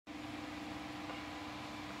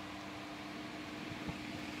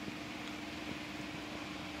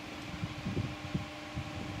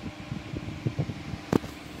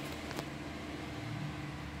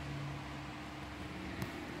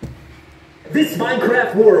This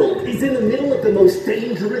Minecraft world is in the middle of the most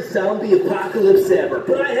dangerous zombie apocalypse ever,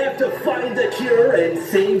 but I have to find a cure and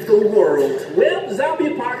save the world. Well,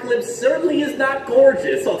 zombie apocalypse certainly is not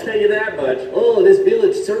gorgeous, I'll tell you that much. Oh, this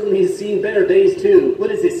village certainly has seen better days too. What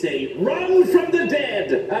does it say? Run from the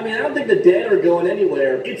dead! I mean, I don't think the dead are going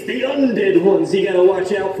anywhere. It's the undead ones you gotta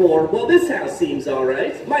watch out for. Well, this house seems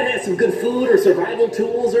alright. Might have some good food or survival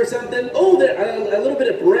tools or something. Oh, there, a little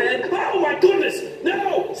bit of bread. Oh my goodness!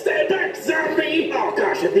 No! Stand back, zombie! Oh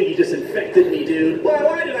gosh, I think you just infected me, dude. Well,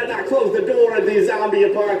 why did I not close the door in the zombie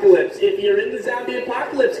apocalypse? If you're in the zombie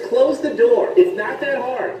apocalypse, close the door. It's not that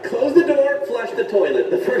hard. Close the door, flush the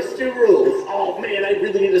toilet. The first two rules. Oh man, I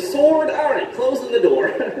really need a sword. Alright, closing the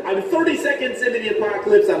door. I'm 30 seconds into the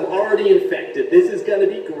apocalypse. I'm already infected. This is gonna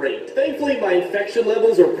be great. Thankfully, my infection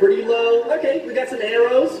levels are pretty low. Okay, we got some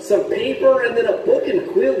arrows, some paper, and then a book and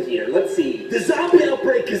quill here. Let's see. The zombie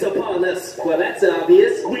outbreak is upon us. Well, that's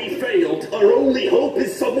obvious. We failed. Our only hope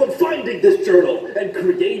is someone finding this journal and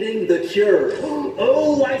creating the cure.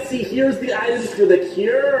 Oh, I see. Here's the items for the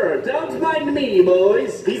cure. Don't mind me,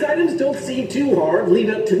 boys. These items don't seem too hard. Leave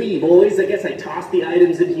it up to me, boys. I guess I tossed the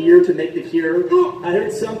items in here to make the cure. Oh, I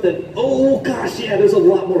heard something. Oh, gosh, yeah, there's a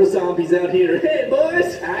lot more zombies out here. Hey,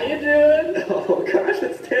 boys, how you doing? Oh, gosh,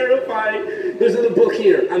 that's terrifying. There's a book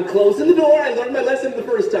here. I'm closing the door. I learned my lesson the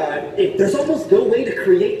first time. There's almost no way to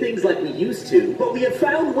create things like we used to, but we have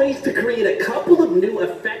found ways to create a couple of new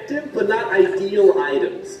effective but not ideal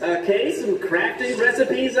items. Okay, some crafting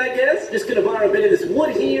recipes, I guess. Just gonna borrow a bit of this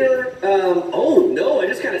wood here. Oh no, I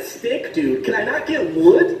just got a stick, dude. Can I not get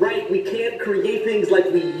wood? Right, we can't create things like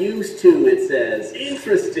we used to, it says.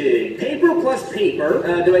 Interesting. Paper plus paper.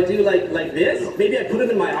 Do I do like this? Maybe I put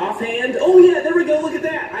them in my offhand. Oh yeah, there we go, look at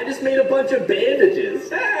that. I just made a bunch of bandages.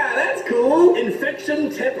 Ah, that's cool. Infection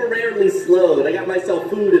temporarily slowed. I got myself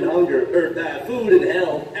food and hunger, food and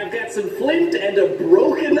health. I've got some flint and a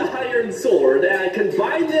broken iron sword, and I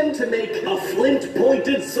combine them to make a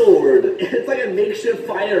flint-pointed sword. It's like a makeshift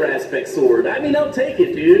fire aspect sword. I mean, I'll take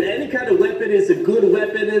it, dude. Any kind of weapon is a good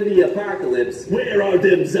weapon in the apocalypse. Where are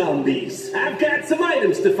them zombies? I've got some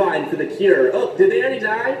items to find for the cure. Oh, did they already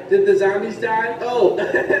die? Did the zombies die? Oh,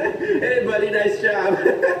 hey buddy, nice job.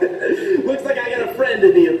 Looks like I got a friend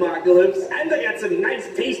in the apocalypse. And I got some nice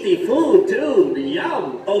tasty food, too.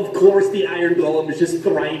 Yum. Of course, the iron golem is just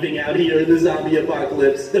thriving out here in the zombie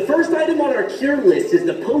apocalypse. The first item on our cure list is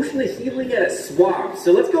the potion of healing at a swamp.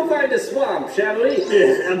 So let's go find a swamp, shall we?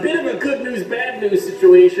 A bit of a good news, bad news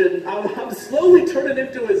situation. I'm slowly turning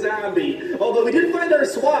into a zombie. Although we did find our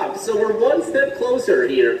swamp, so we're one step closer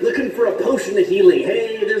here. Looking for a potion of healing.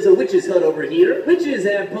 Hey, there's a witch's hut over here. Witches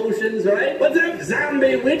have potions, right? What's up,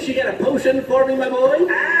 zombie witch? You got a potion for me, my boy?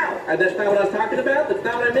 Ow! That's not what I was talking about? That's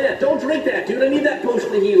not what I meant. Don't drink that, dude. I need that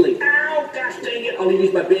potion of healing. Ow! Gosh dang it. I'll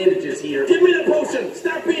use my bandages here. Give me the potion.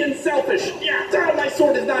 Stop being selfish. Yeah. Oh, my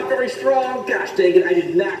sword is not very strong. Gosh dang it. I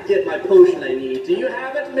did not get my potion I need. Do you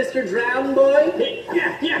have it, Mr. Drown Boy? Hey,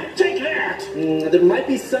 yeah. Take that. There might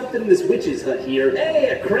be something in this witch's hut here. Hey,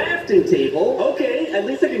 a crafting table. Okay, at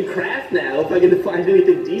least I can craft now if I can find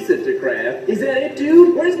anything decent to craft. Is that it,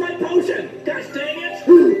 dude? Where's my potion? Gosh dang it.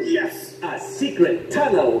 Yes. A secret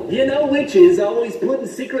tunnel. You know, witches always putting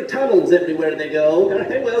secret tunnels everywhere they go.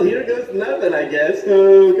 Alright, well, here goes nothing, I guess.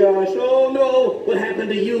 Oh, gosh. Oh, no. What happened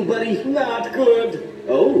to you, buddy? Not good.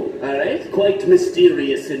 Oh, alright. Quite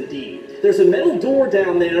mysterious indeed. There's a metal door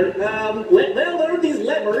down there. Well, there are these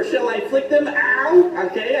levers. Shall I flick them? Ow!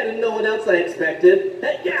 Okay, I didn't know what else I expected.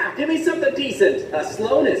 Hey, yeah, give me something decent.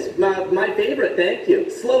 Slowness. My favorite, thank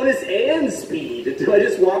you. Slowness and speed. Do I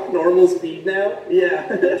just walk normal speed now?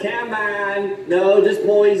 Yeah. Come on. No, just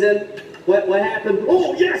poison. What happened?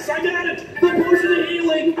 Oh, yes, I got it! The potion of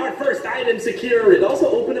healing! Our first item secured. Also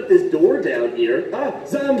open up this door down here. Ah,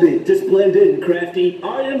 zombie. Just blend in, Craftee.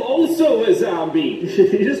 I am also a zombie.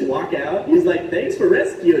 You just walk out. He's like, thanks for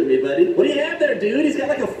rescuing me, buddy. What do you have there, dude? He's got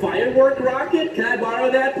like a firework rocket. Can I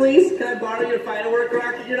borrow that, please? Can I borrow your firework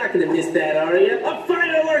rocket? You're not going to miss that, are you? A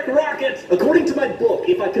firework rocket! According to my book,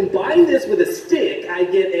 if I combine this with a stick, I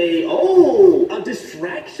get a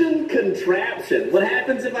distraction contraption. What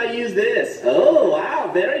happens if I use this? Oh,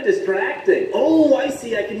 wow, very distracting. Oh, I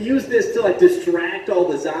see. I can use this to, like, distract all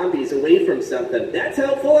the zombies away from something. That's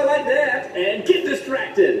helpful. I like that. And get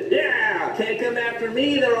distracted. Yeah, can't come after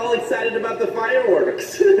me. They're all excited about the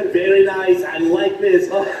fireworks. Very nice. I like this.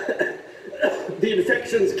 The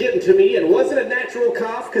infection's getting to me, and was it a natural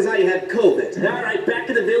cough because I had COVID? Alright, back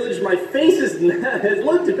to the village. My face has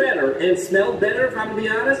looked better and smelled better, if I'm to be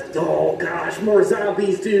honest. Oh gosh, more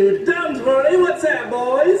zombies, dude. Don't worry, what's up,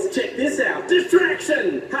 boys? Check this out.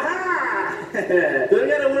 Distraction! Ha-ha! Don't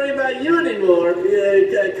gotta worry about you anymore.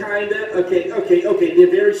 Kinda. Okay.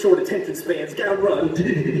 They're very short attention spans. Gotta run.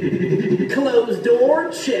 Closed door,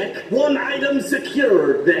 check. One item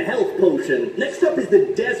secured. The health potion. Next up is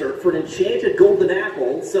the desert for an enchanted golden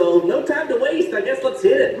apple. So no time to waste. I guess let's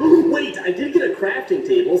hit it. Wait, I did get a crafting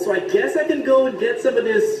table, so I guess I can go and get some of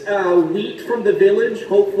this wheat from the village,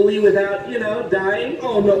 hopefully without, dying.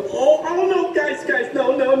 Oh no. Oh no, guys.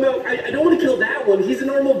 No. I don't want to kill that one. He's a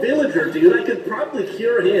normal villager, dude. I could probably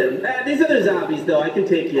cure him. These other zombies, though, I can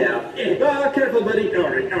take you out. Careful, buddy. All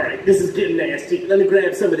right. This is getting nasty. Let me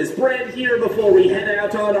grab some of this bread here before we head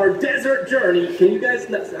out on our desert journey. Can you guys...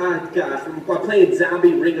 gosh, I'm playing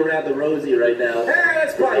zombie ring around the rosy right now.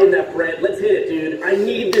 That's probably enough bread. Let's hit it, dude. I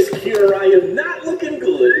need this cure. I am not looking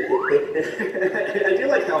good. I do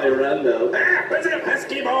like how I run, though. What's up,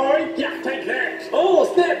 husky boy? Yeah, take that.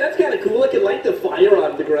 Oh, snap. That's kind of cool. I can light the fire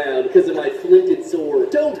on the ground because of my flinted sword.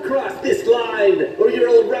 Don't cross this line, or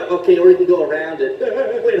you're around. Okay, or you can go around it.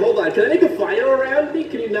 Wait, hold on. Can I make a fire around me?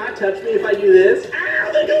 Can you not touch me if I do this?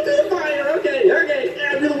 Ow, they go through the fire. Okay.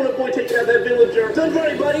 I really want to avoid taking out that villager. Don't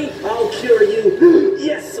worry, buddy. I'll cure you.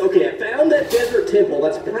 Yes. Okay, I found that desert temple.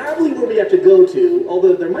 That's probably where we have to go to.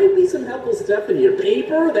 Although there might be some helpful stuff in here.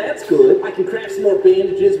 Paper. That's good. I can craft some more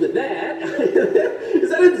bandages with that. Is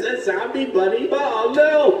that a zombie bunny? Oh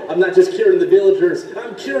no! I'm not just curing the villagers.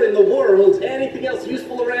 I'm curing the world. Anything else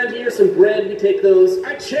useful around here? Some bread. We take those.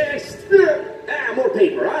 A chest. More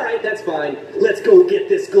paper. All right, that's fine. Let's go get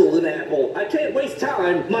this golden apple. I can't waste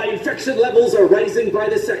time. My infection levels are rising by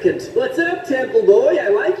the second. What's up, Temple Boy? I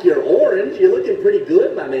like your orange. You're looking pretty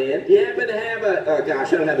good, my man. You happen to have a... Oh,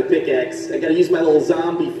 gosh, I don't have a pickaxe. I gotta use my little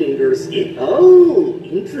zombie fingers. Oh,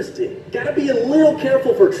 interesting. Gotta be a little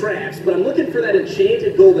careful for traps, but I'm looking for that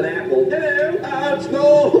enchanted golden apple.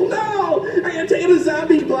 Hello? No! I gotta take a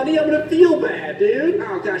zombie bunny. I'm gonna feel bad, dude.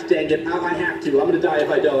 Oh, gosh, dang it. I have to. I'm gonna die if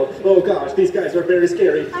I don't. Oh, gosh, these guys are very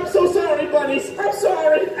scary. I'm so sorry, bunnies. I'm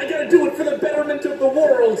sorry. I gotta do it for the betterment of the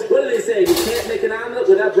world. What do they say? You can't make an omelet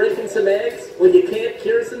without breaking some eggs? Well, you can't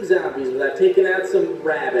cure some zombies without taking out some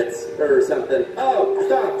rabbits or something. Oh,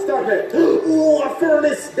 stop it. Ooh, a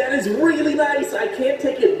furnace. That is really nice. I can't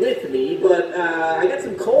take it with me, but I got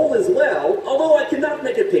some coal as well. Although I cannot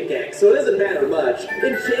make a pickaxe, so it doesn't matter much.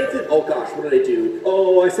 Enchanted. Oh gosh, what did I do?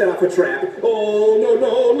 Oh, I set off a trap. Oh, no.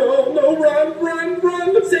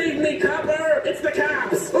 Run. Save me, copper. It's the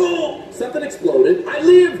cops. Oh, something exploded. I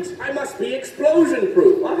lived. I must be explosion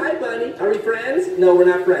proof. Oh, hi, bunny. Are we friends? No, we're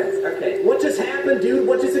not friends. Okay. What just happened, dude?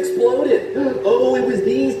 What just exploded? Oh, it was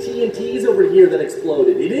these TNTs over here that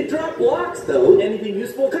exploded. It did drop blocks, though. Anything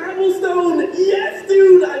useful? Cobblestone. Yes,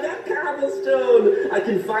 dude. I got cobblestone. I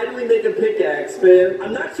can finally make a pickaxe, man.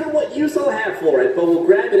 I'm not sure what use I'll have for it, but we'll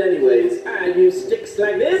grab it anyways. I use sticks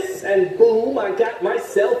like this, and boom, I got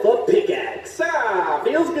myself a pickaxe.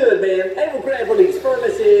 Feels good, man. Hey, we'll grab one of these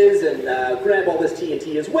furnaces and grab all this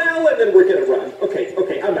TNT as well, and then we're gonna run.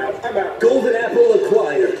 Okay, I'm out. Golden apple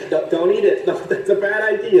acquired. Don't eat it. No, that's a bad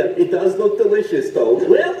idea. It does look delicious, though.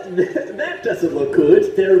 Well, that doesn't look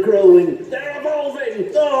good. They're growing. They're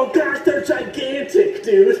evolving. Oh, gosh, they're gigantic,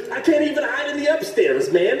 dude. I can't even hide in the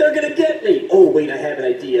upstairs, man. They're gonna get me. Oh, wait, I have an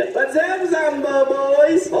idea. Let's have Zombo,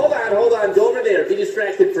 boys. Hold on. Go over there. Be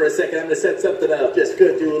distracted for a second. I'm gonna set something up. Just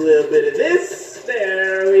gonna do a little bit of this.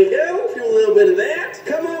 There we go. Do a little bit of that.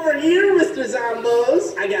 Come over here, Mr.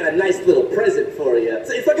 Zombos. I got a nice little present for you.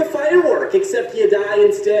 It's like a firework, except you die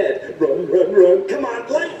instead. Run. Come on,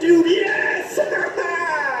 light dude. Yes!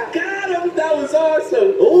 Got him. That was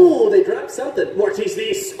awesome. Oh, they dropped something. What is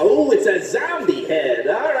this? Oh, it's a zombie head.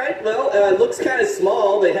 All right, well, it looks kind of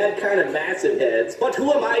small. They had kind of massive heads. But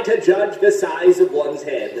who am I to judge the size of one's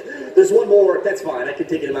head? There's one more. That's fine. I can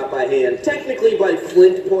take him out by hand. Technically by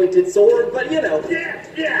flint-pointed sword, but you know.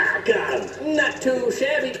 Yeah, got him. Not too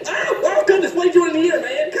shabby. Oh, goodness, what are you doing in here,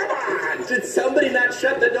 man? Come on. Did somebody not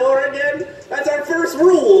shut the door again? That's our first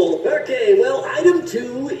rule. Okay, well, item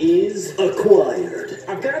 2 is acquired.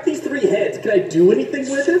 I've got these 3 heads. Can I do anything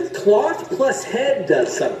with it? Cloth plus head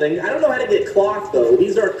does something. I don't know how to get cloth, though.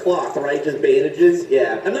 These are cloth, right? Just bandages?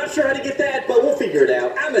 Yeah. I'm not sure how to get that, but we'll figure it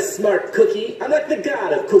out. I'm a smart cookie. I'm like the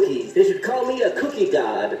god of cookies. They should call me a cookie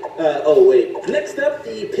god. Oh, wait. Next up,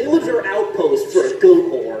 the pillager outpost for a goat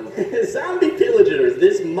horn. Zombie pillagers.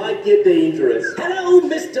 This might get dangerous. Hello,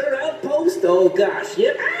 Mr. Outpost. Oh, gosh.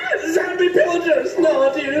 Yep. zombie pillagers!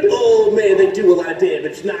 No, dude. Oh, man, they do a lot of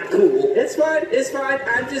damage. Not cool. It's fine. It's fine.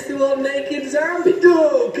 I'm just a little naked zombie.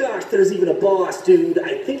 Oh, gosh, there's even a boss, dude.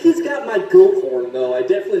 I think he's got my goat horn, though. I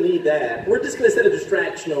definitely need that. We're just gonna set a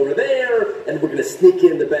distraction over there, and we're gonna sneak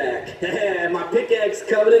in the back. My pickaxe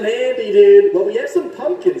coming in handy, dude. Well, we have some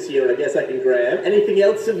pumpkins here I guess I can grab. Anything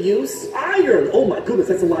else of use? Iron! Oh, my goodness,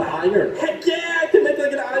 that's a lot of iron. Heck yeah, I can make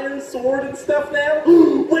like an iron sword and stuff now.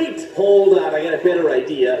 Wait, hold on, I got a better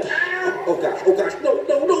idea. Ow! Oh gosh, no,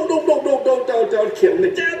 don't kill me.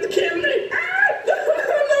 Don't kill me!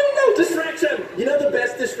 No, distraction! You know the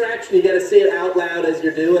best distraction, you gotta say it out loud as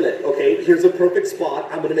you're doing it. Okay, here's a perfect spot.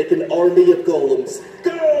 I'm gonna make an army of golems.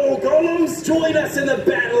 Go, golems! Join us in the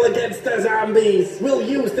battle against the zombies! We'll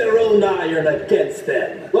use their own iron against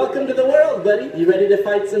them. Welcome to the world, buddy. You ready to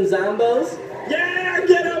fight some zombos? Yeah,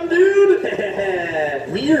 get him, dude!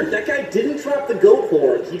 Weird, that guy didn't drop the goat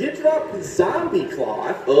horn. He did drop the zombie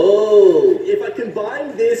cloth. Oh, if I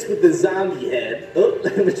combine this with the zombie head. Oh,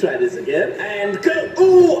 let me try this again. And go.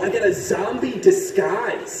 Oh, I got a zombie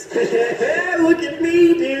disguise. Look at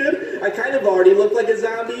me, dude. I kind of already look like a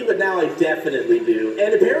zombie, but now I definitely do.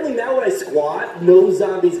 And apparently now when I squat, no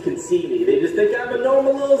zombies can see me. They just think I'm a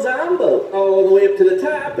normal little zombo. All the way up to the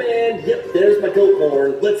top, and yep, there's my goat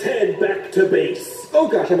horn. Let's head back to base. Oh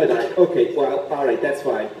gosh, I might die. Okay, well, alright, that's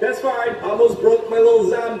fine. That's fine. Almost broke my little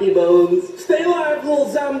zombie bones. Stay alive, little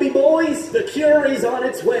zombie boys. The cure is on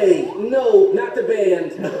its way. No, not the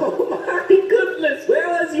band. Oh my goodness.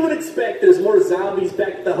 Well, as you would expect, there's more zombies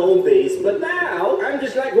back at the home base, but now I'm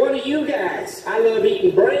just like one of you guys. I love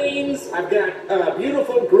eating brains. I've got a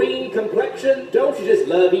beautiful green complexion. Don't you just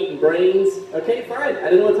love eating brains? Okay, fine. I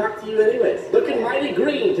didn't want to talk to you anyways. Looking mighty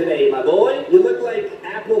green today, my boy. You look like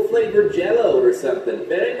apple-flavored Jell-O or something.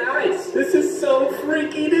 Very nice. This is so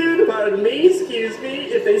freaky, dude. Pardon me, excuse me.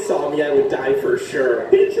 If they saw me, I would die for sure.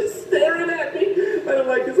 He's just staring at me. I don't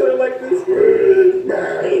like this, I don't like this.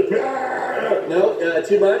 No,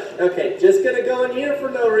 too much? Okay, just gonna go in here for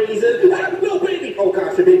no reason. No, baby! Oh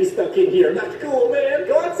gosh, a baby's stuck in here. Not cool, man.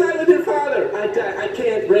 Go outside with your father. I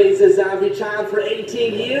can't raise a zombie child for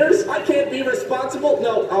 18 years. I can't be responsible.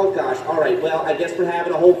 No, oh gosh. Alright, well, I guess we're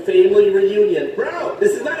having a whole family reunion. Bro,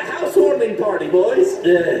 this is not a housewarming party, boys.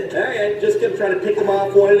 Okay, just gonna try to pick them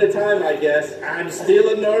off one at a time, I guess. I'm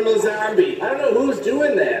still a normal zombie. I don't know who's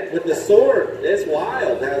doing that with the sword. It's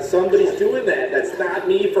wild how somebody's doing that. That's not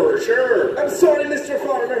me for sure. I'm sorry, Mr.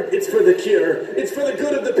 Farmer. It's for the cure. It's for the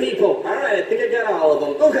good of the people. Alright, I think I got all of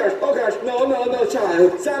them. Oh gosh, no,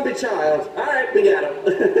 child. Zombie child. Alright, we got him.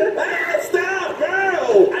 Stop,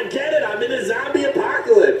 bro! I get it, I'm in a zombie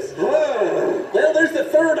apocalypse. Well, there's the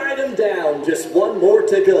third item down. Just one more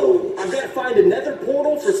to go. I've got to find another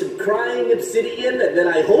portal for some crying obsidian, and then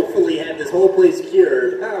I hopefully have this whole place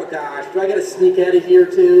cured. Oh gosh, do I gotta sneak out of here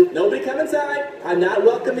too? Nobody come inside. I'm not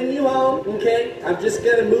welcoming you home, okay? I'm just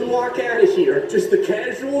gonna moonwalk out of here. Just a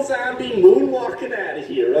casual zombie moonwalking out of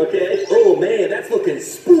here, okay? Oh man, that's looking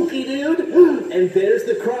spooky, dude. And there's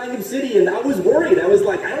the crying obsidian. I was worried. I was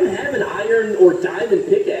like, I don't have an iron or diamond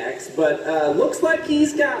pickaxe, but looks like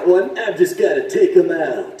he's got one. I've just gotta take him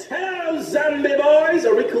out. Hello, zombie boys.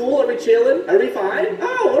 Are we cool? Are we chilling? Are we fine?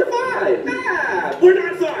 Oh, we're fine. Ah, we're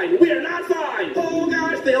not fine. We are not fine. Oh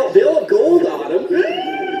gosh, they all have gold on them.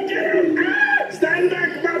 Get him. Stand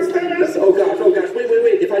back, monsters. Oh gosh, wait.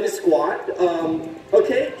 If I just squat,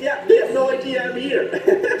 okay, yeah, they have no idea I'm here.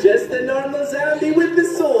 Just a normal zombie with the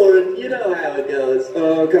sword. You know how it goes.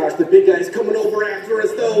 Oh gosh, the big guy's coming over after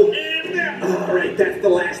us though. Alright, that's the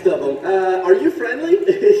last of them. Are you friendly?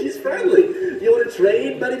 He's friendly. You want to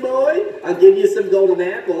trade, buddy boy? I'll give you some golden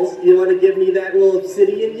apples. You want to give me that little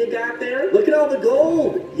obsidian you got there? Look at all the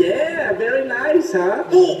gold. Yeah, very nice, huh?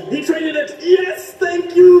 Oh, he traded it. Yes,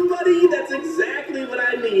 thank you, buddy. That's exactly what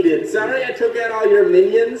I needed. Sorry I took out all your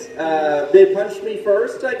minions. They punched me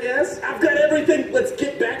first, I guess. I've got everything. Let's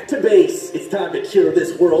get back to base. It's time to cure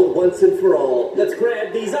this world once and for all. Let's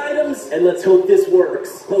grab these items, and let's hope this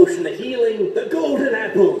works. Potion of healing, the golden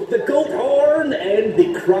apple, the goat horn, and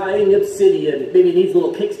the crying obsidian. Maybe it needs a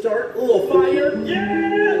little kickstart, a little fire.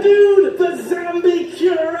 Yeah, dude! The zombie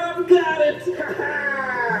cure! I've got it!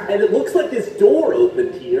 And it looks like this door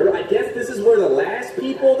opened here. I guess this is where the last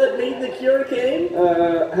people that made the cure came.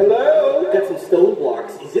 Hello? Got some stone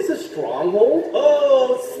blocks. Is this a stronghold?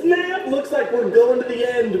 Oh, snap! Looks like we're going to the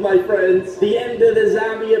end, my friends. The end of the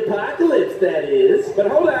zombie apocalypse, that is. But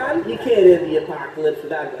hold on. You can't end the apocalypse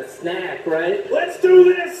without a snack, right? Let's do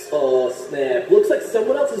this! Oh, snap. Looks like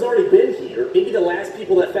someone else has already been here. Maybe the last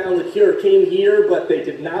people that found the cure came here, but they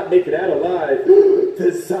did not make it out alive.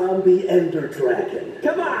 The zombie ender dragon.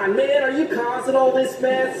 Come on, man, are you causing all this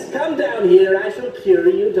mess? Come down here, I shall cure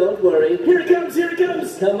you, don't worry. Here it comes, here it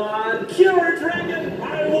comes! Come on, cure, dragon!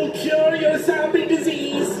 I will cure your zombie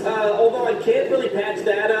disease! Although I can't really patch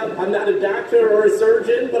that up. I'm not a doctor or a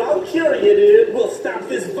surgeon, but I'll cure you, dude. We'll stop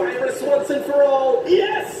this virus once and for all.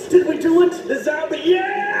 Yes! Did we do it? The zombie,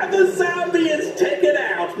 yeah! The zombie is taken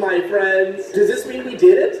out, my friends. Does this mean we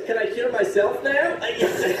did it? Can I cure myself now?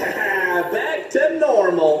 Back to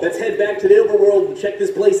normal. Let's head back to the overworld and check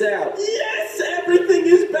this place out. Yes! Everything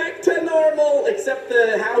is back to normal, except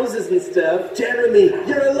the houses and stuff. Jeremy,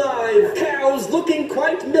 you're alive. Cows looking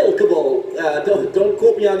quite milkable. Don't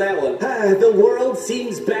quote me on that one. The world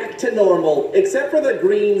seems back to normal, except for the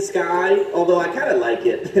green sky, although I kind of like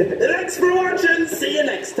it. Thanks for watching. See you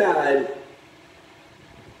next time.